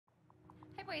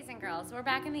Boys and girls, we're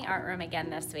back in the art room again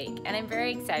this week, and I'm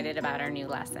very excited about our new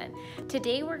lesson.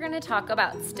 Today we're going to talk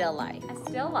about still life. A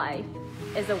still life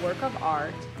is a work of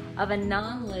art of a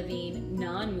non-living,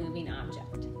 non-moving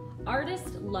object.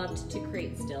 Artists loved to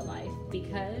create still life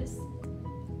because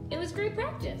it was great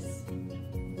practice.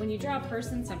 When you draw a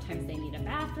person, sometimes they need a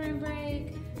bathroom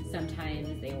break,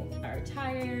 sometimes they are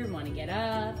tired, want to get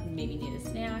up, maybe need a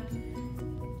snack.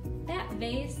 That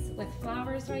vase with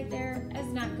flowers right there is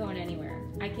not going anywhere.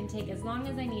 I can take as long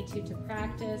as I need to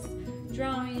practice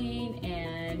drawing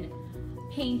and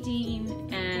painting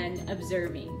and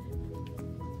observing.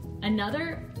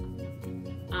 Another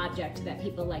object that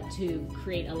people like to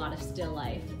create a lot of still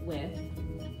life with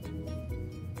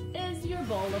is your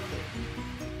bowl of food.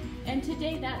 And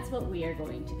today that's what we are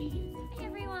going to be using. Hey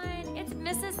everyone, it's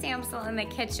Mrs. Samsel in the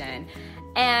kitchen.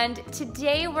 And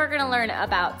today we're gonna learn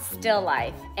about still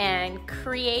life and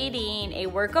creating a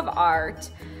work of art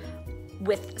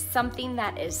with something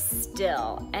that is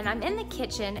still. And I'm in the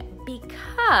kitchen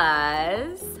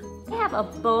because I have a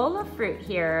bowl of fruit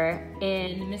here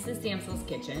in Mrs. Samsel's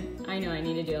kitchen. I know I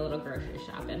need to do a little grocery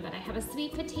shopping, but I have a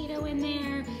sweet potato in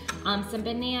there, some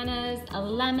bananas, a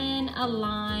lemon, a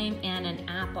lime, and an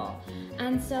apple.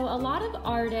 And so a lot of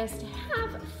artists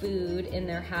have food in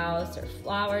their house or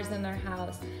flowers in their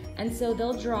house, and so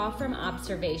they'll draw from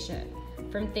observation,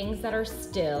 from things that are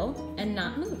still and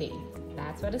not moving.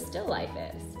 That's what a still life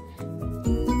is.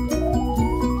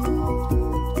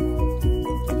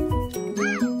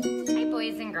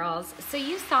 So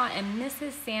you saw in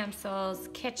Mrs. Samsel's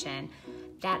kitchen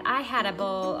that I had a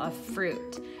bowl of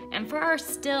fruit. And for our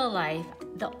still life,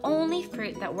 the only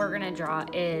fruit that we're gonna draw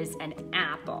is an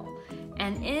apple.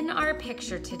 And in our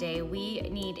picture today, we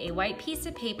need a white piece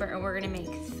of paper and we're gonna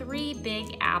make 3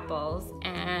 big apples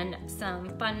and some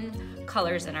fun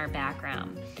colors in our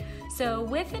background. So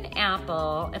with an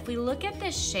apple, if we look at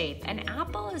this shape, an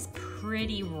apple is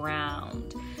pretty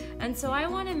round. And so I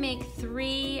want to make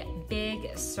 3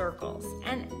 big circles.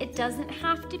 And it doesn't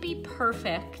have to be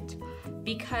perfect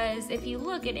because if you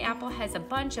look, an apple has a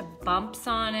bunch of bumps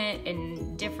on it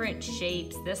in different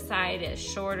shapes. This side is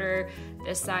shorter,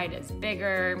 this side is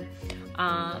bigger.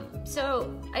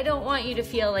 So I don't want you to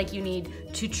feel like you need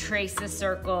to trace a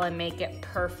circle and make it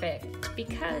perfect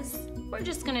because we're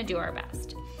just gonna do our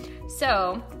best.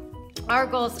 So our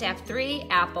goal is to have 3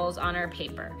 apples on our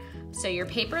paper. So your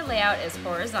paper layout is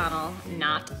horizontal,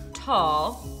 not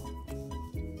tall.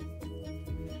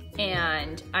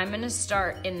 And I'm gonna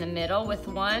start in the middle with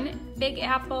 1 big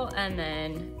apple and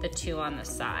then the 2 on the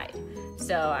side.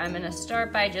 So I'm gonna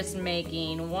start by just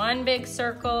making 1 big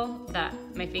circle that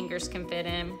my fingers can fit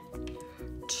in,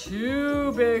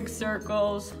 2 big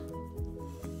circles,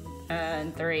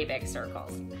 and 3 big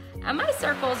circles. And my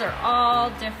circles are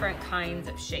all different kinds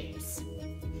of shapes,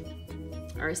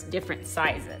 or different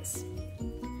sizes.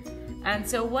 And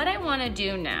so what I want to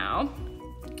do now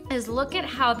is look at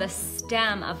how the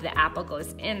stem of the apple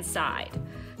goes inside.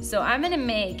 So I'm going to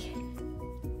make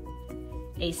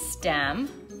a stem,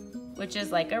 which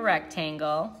is like a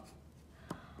rectangle,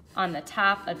 on the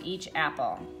top of each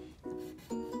apple.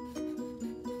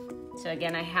 So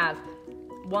again, I have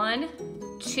 1,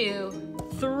 2,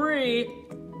 3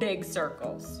 big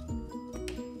circles.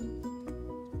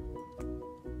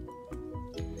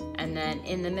 And then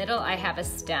in the middle, I have a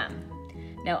stem.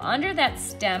 Now under that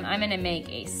stem, I'm gonna make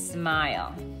a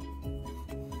smile.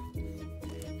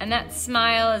 And that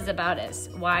smile is about as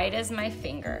wide as my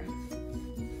finger.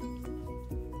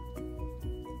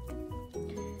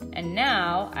 And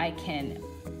now I can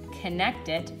connect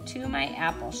it to my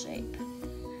apple shape.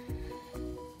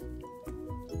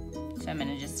 So I'm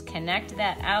gonna just connect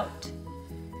that out.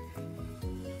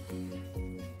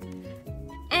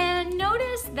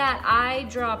 Notice that I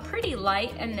draw pretty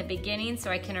light in the beginning so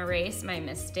I can erase my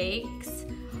mistakes.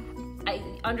 I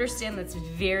understand that's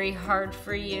very hard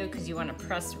for you because you want to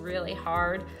press really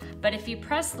hard, but if you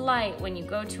press light when you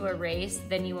go to erase,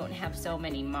 then you won't have so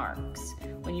many marks.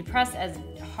 When you press as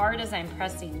hard as I'm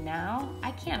pressing now,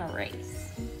 I can't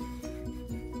erase.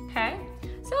 Okay,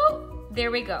 so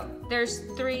there we go. There's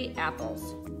 3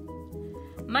 apples.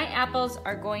 My apples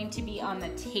are going to be on the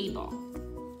table.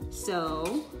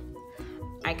 So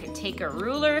I could take a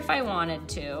ruler if I wanted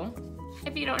to.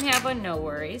 If you don't have one, no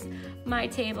worries. My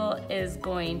table is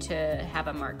going to have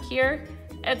a mark here.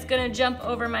 It's gonna jump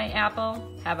over my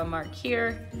apple, have a mark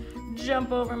here,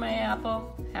 jump over my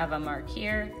apple, have a mark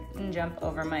here, and jump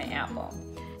over my apple.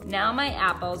 Now my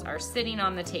apples are sitting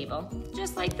on the table,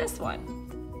 just like this one.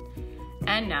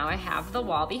 And now I have the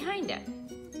wall behind it.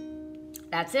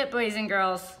 That's it, boys and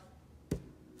girls.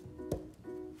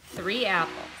 3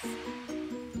 apples.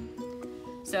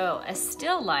 So a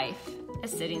still life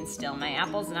is sitting still. My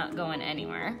apple's not going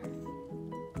anywhere.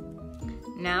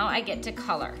 Now I get to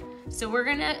color. So we're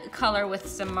gonna color with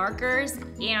some markers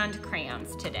and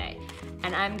crayons today.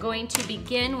 And I'm going to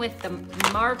begin with the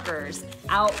markers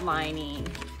outlining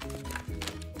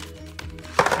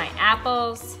my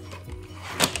apples.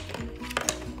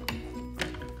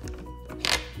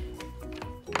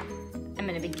 I'm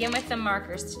gonna begin with the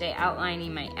markers today,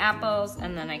 outlining my apples,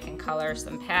 and then I can color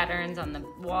some patterns on the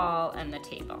wall and the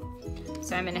table.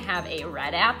 So I'm gonna have a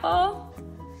red apple.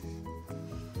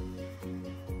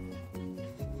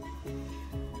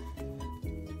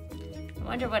 I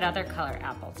wonder what other color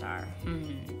apples are.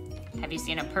 Have you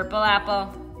seen a purple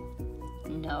apple?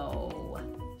 No.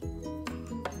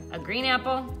 A green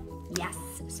apple? Yes.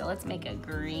 So let's make a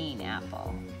green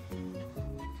apple.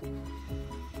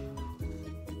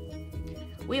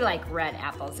 We like red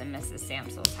apples in Mrs.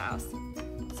 Samsel's house.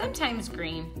 Sometimes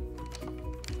green.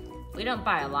 We don't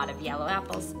buy a lot of yellow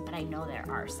apples, but I know there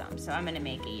are some, so I'm gonna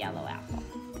make a yellow apple.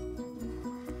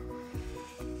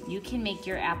 You can make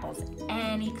your apples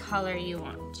any color you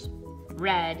want.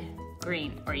 Red,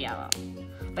 green, or yellow.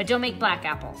 But don't make black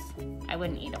apples. I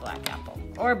wouldn't eat a black apple.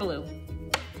 Or blue.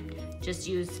 Just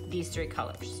use these three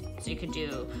colors. So you could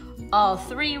do all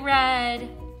three red,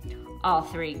 all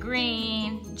three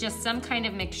green, just some kind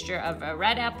of mixture of a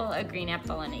red apple, a green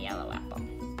apple, and a yellow apple.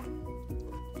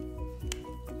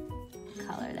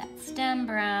 Color that stem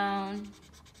brown.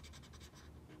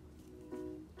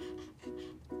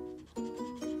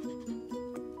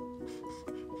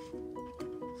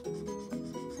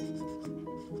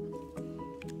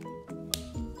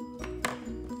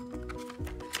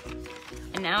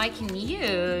 And now I can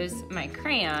use my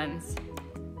crayons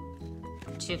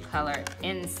to color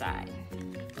inside.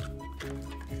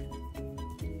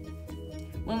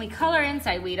 When we color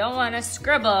inside, we don't want to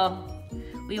scribble.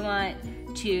 We want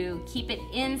to keep it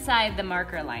inside the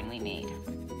marker line we made.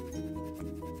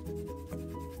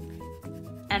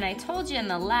 And I told you in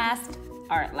the last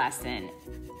art lesson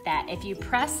that if you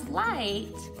press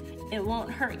light, it won't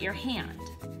hurt your hand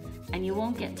and you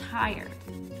won't get tired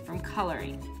from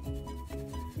coloring.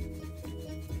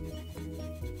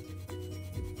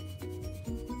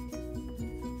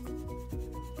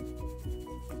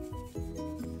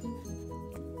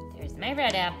 My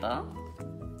red apple.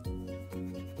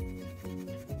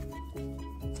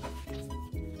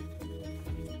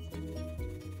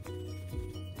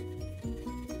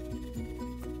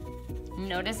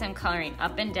 Notice I'm coloring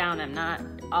up and down. I'm not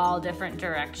all different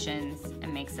directions. It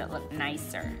makes it look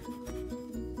nicer.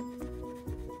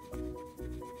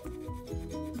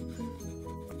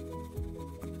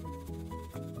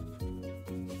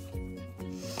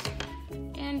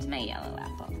 And my yellow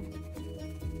apple.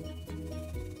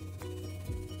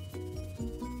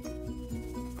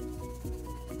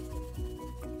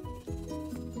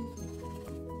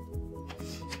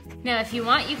 Now, if you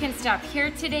want, you can stop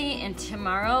here today and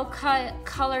tomorrow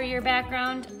color your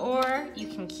background, or you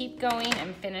can keep going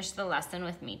and finish the lesson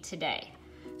with me today.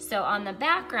 So on the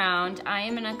background, I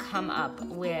am gonna come up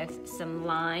with some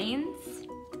lines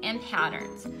and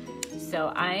patterns.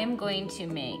 So I am going to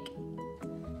make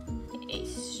a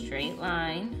straight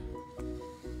line.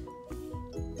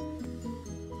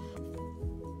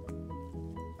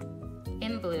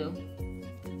 In blue.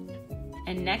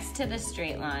 And next to the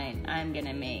straight line, I'm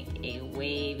gonna make a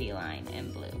wavy line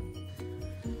in blue.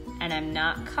 And I'm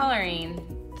not coloring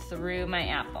through my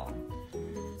apple.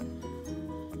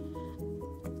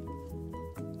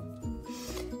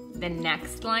 The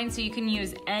next line, so you can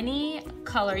use any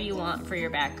color you want for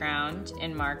your background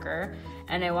in marker,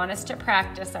 and I want us to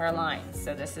practice our lines.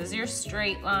 So this is your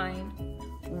straight line,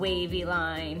 wavy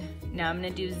line. Now I'm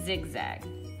gonna do zigzag.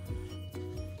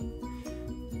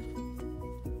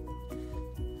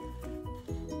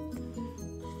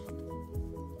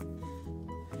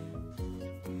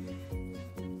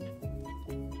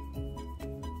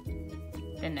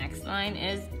 The next line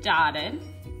is dotted.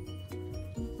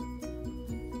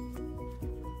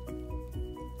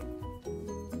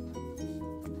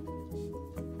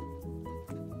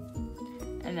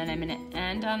 And then I'm gonna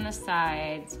end on the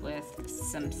sides with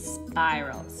some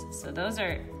spirals. So those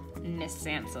are Miss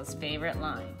Samsel's favorite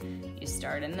line. You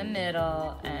start in the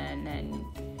middle and then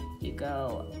you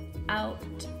go out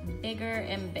bigger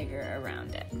and bigger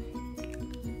around it.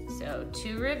 So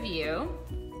to review,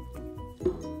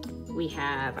 we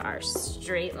have our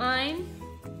straight line,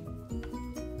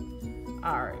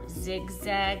 our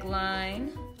zigzag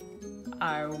line,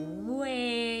 our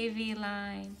wavy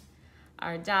line,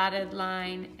 our dotted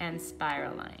line, and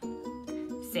spiral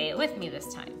line. Say it with me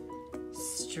this time.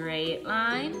 Straight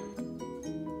line,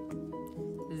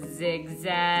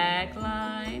 zigzag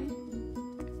line,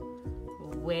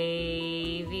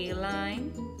 wavy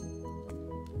line,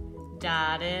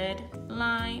 dotted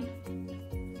line,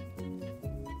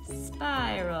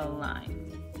 spiral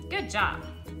line. Good job.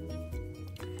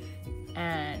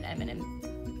 And I'm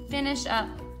gonna finish up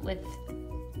with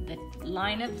the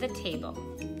line of the table.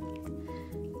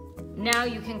 Now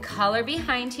you can color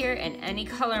behind here in any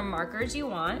color markers you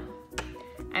want.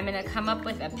 I'm gonna come up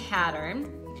with a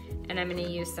pattern, and I'm gonna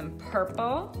use some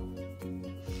purple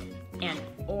and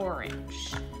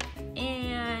orange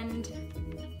and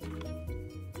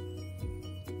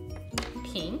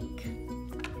pink.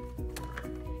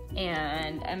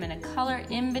 And I'm gonna color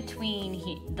in between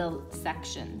the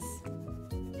sections.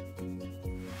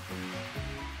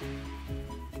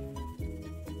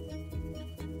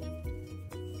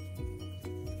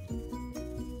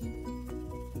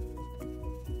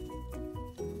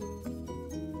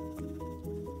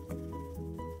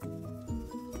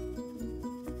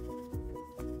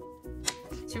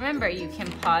 So remember, you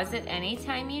can pause it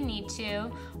anytime you need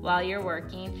to while you're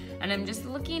working. And I'm just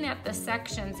looking at the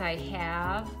sections I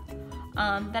have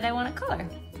that I want to color.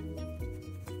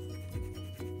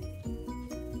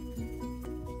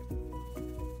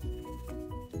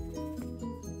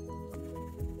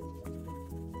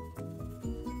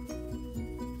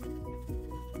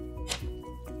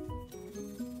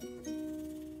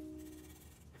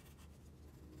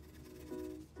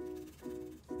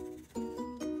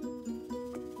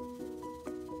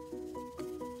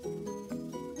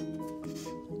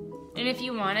 And if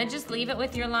you want to just leave it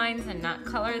with your lines and not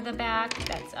color the back,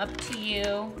 that's up to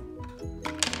you.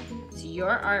 It's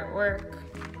your artwork.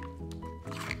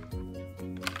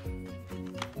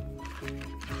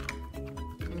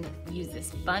 I'm going to use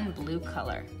this fun blue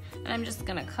color. And I'm just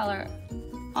going to color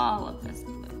all of this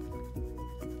blue.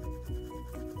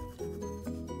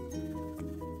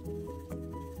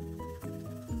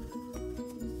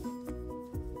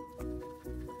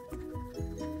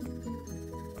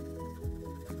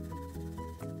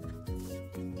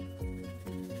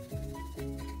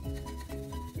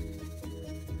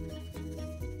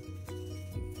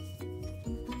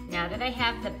 Now that I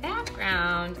have the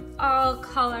background all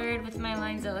colored with my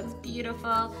lines, it looks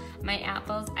beautiful, my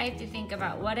apples, I have to think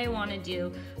about what I want to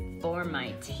do for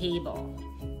my table.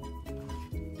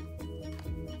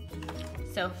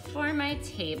 So for my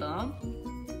table,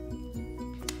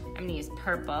 I'm going to use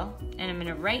purple, and I'm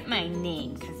going to write my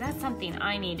name because that's something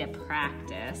I need to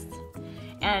practice.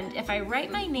 And if I write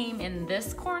my name in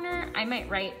this corner, I might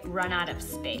run out of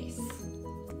space.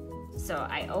 So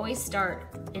I always start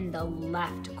in the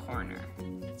left corner.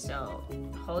 So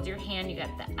hold your hand, you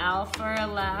got the L for a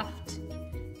left,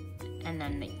 and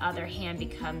then the other hand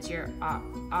becomes your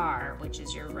R, which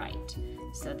is your right.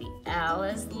 So the L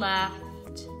is left,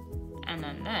 and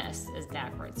then this is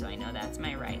backwards, so I know that's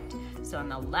my right. So on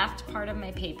the left part of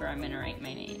my paper, I'm gonna write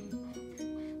my name.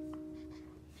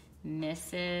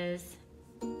 Mrs.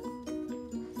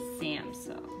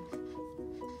 Samsel.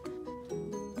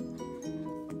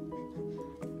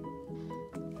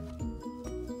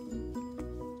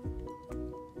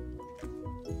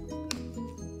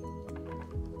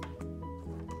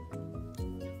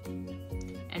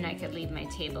 And I could leave my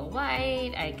table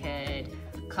white, I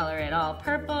could color it all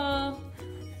purple.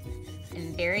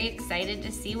 I'm very excited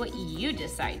to see what you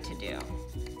decide to do.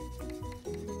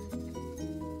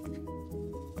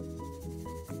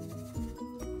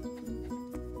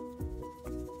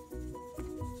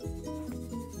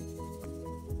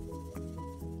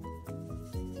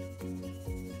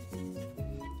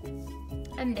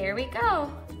 And there we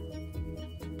go.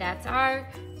 That's our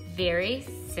very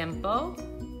simple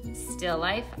still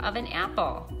life of an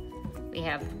apple. We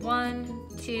have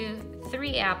 1, 2,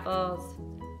 3 apples,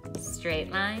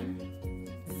 straight line,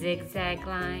 zigzag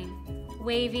line,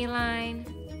 wavy line,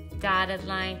 dotted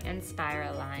line, and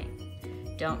spiral line.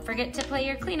 Don't forget to play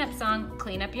your cleanup song,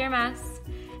 Clean Up Your Mess,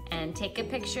 and take a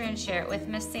picture and share it with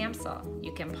Miss Samsel.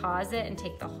 You can pause it and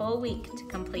take the whole week to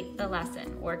complete the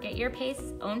lesson. Work at your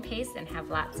own pace, and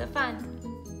have lots of fun.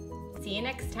 See you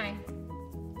next time.